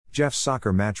Jeff's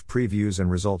Soccer Match Previews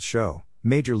and Results Show,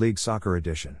 Major League Soccer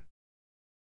Edition.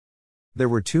 There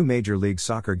were two Major League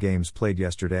Soccer games played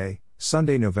yesterday,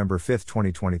 Sunday, November 5,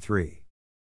 2023.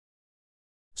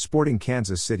 Sporting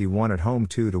Kansas City won at home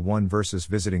 2-1 versus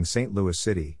visiting St. Louis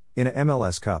City, in a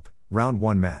MLS Cup, Round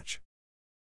 1 match.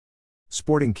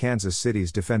 Sporting Kansas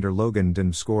City's defender Logan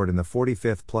Ndimbe scored in the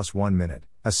 45th plus 1 minute,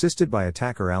 assisted by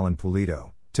attacker Alan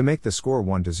Pulido, to make the score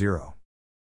 1-0.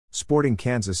 Sporting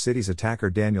Kansas City's attacker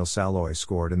Daniel Salloi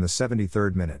scored in the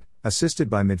 73rd minute, assisted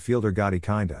by midfielder Gadi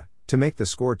Kinda, to make the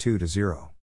score 2-0.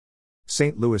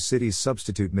 St. Louis City's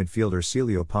substitute midfielder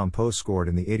Celio Pompo scored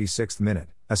in the 86th minute,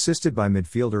 assisted by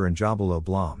midfielder Njabulo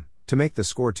Blom, to make the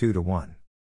score 2-1.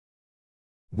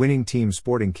 Winning team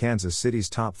Sporting Kansas City's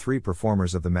top three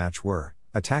performers of the match were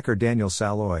attacker Daniel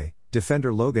Salloi,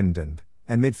 defender Logan Ndimbe,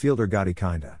 and midfielder Gadi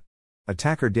Kinda.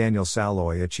 Attacker Daniel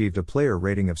Salloi achieved a player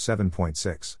rating of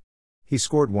 7.6. He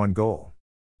scored one goal.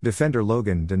 Defender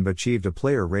Logan Ndimbe achieved a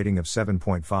player rating of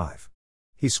 7.5.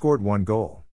 He scored one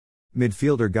goal.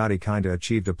 Midfielder Gadi Kinda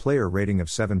achieved a player rating of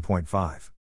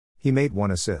 7.5. He made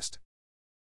one assist.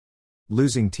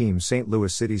 Losing team St.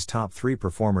 Louis City's top three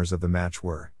performers of the match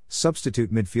were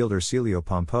substitute midfielder Celio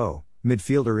Pompo,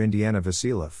 midfielder Indiana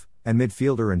Vasiljev, and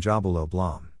midfielder Njabulo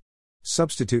Blom.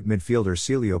 Substitute midfielder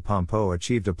Celio Pompo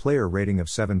achieved a player rating of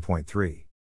 7.3.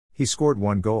 He scored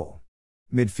one goal.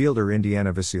 Midfielder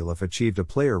Indiana Vasiljev achieved a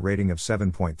player rating of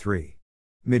 7.3.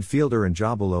 Midfielder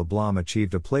Njabulo Blom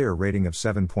achieved a player rating of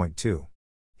 7.2.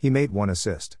 He made one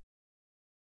assist.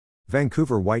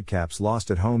 Vancouver Whitecaps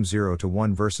lost at home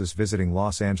 0-1 versus visiting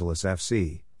Los Angeles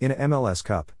FC, in a MLS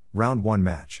Cup, Round 1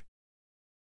 match.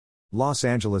 Los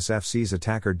Angeles FC's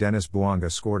attacker Denis Bouanga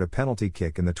scored a penalty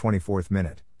kick in the 24th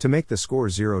minute, to make the score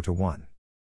 0-1.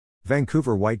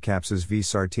 Vancouver Whitecaps' V.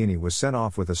 Sartini was sent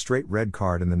off with a straight red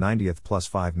card in the 90th plus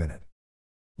 5 minute.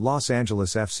 Los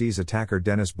Angeles FC's attacker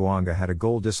Denis Bouanga had a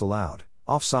goal disallowed,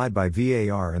 offside by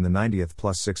VAR in the 90th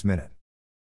plus 6 minute.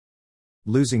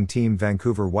 Losing team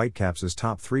Vancouver Whitecaps'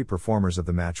 top three performers of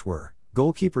the match were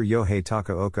goalkeeper Yohei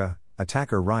Takaoka,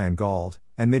 attacker Ryan Gauld,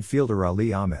 and midfielder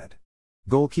Ali Ahmed.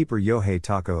 Goalkeeper Yohei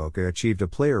Takaoka achieved a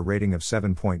player rating of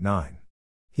 7.9.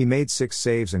 He made 6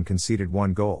 saves and conceded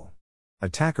one goal.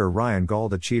 Attacker Ryan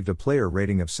Gauld achieved a player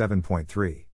rating of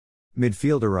 7.3.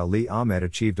 Midfielder Ali Ahmed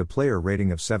achieved a player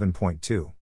rating of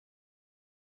 7.2.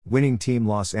 Winning team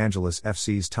Los Angeles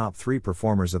FC's top three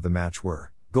performers of the match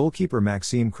were goalkeeper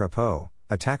Maxime Crepeau,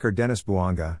 attacker Denis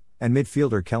Bouanga, and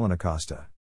midfielder Kellyn Acosta.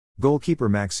 Goalkeeper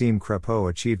Maxime Crepeau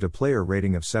achieved a player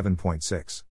rating of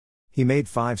 7.6. He made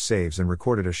 5 saves and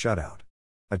recorded a shutout.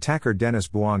 Attacker Denis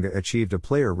Bouanga achieved a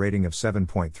player rating of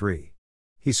 7.3.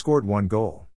 He scored one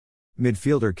goal.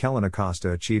 Midfielder Kellyn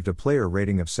Acosta achieved a player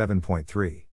rating of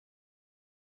 7.3.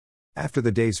 After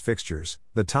the day's fixtures,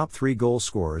 the top three goal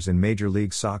scorers in Major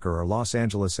League Soccer are Los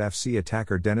Angeles FC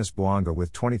attacker Denis Bouanga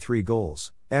with 23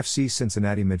 goals, FC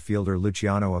Cincinnati midfielder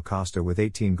Luciano Acosta with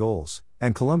 18 goals,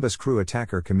 and Columbus Crew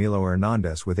attacker Camilo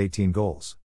Hernandez with 18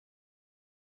 goals.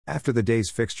 After the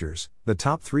day's fixtures, the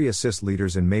top three assist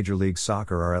leaders in Major League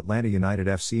Soccer are Atlanta United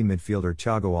FC midfielder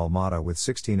Thiago Almada with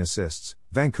 16 assists,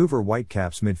 Vancouver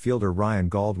Whitecaps midfielder Ryan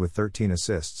Gauld with 13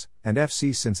 assists, and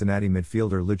FC Cincinnati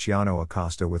midfielder Luciano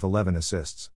Acosta with 11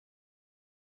 assists.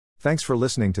 Thanks for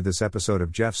listening to this episode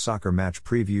of Jeff's Soccer Match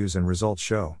Previews and Results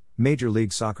Show, Major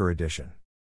League Soccer Edition.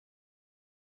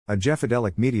 A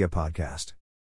Jeffadelic Media Podcast.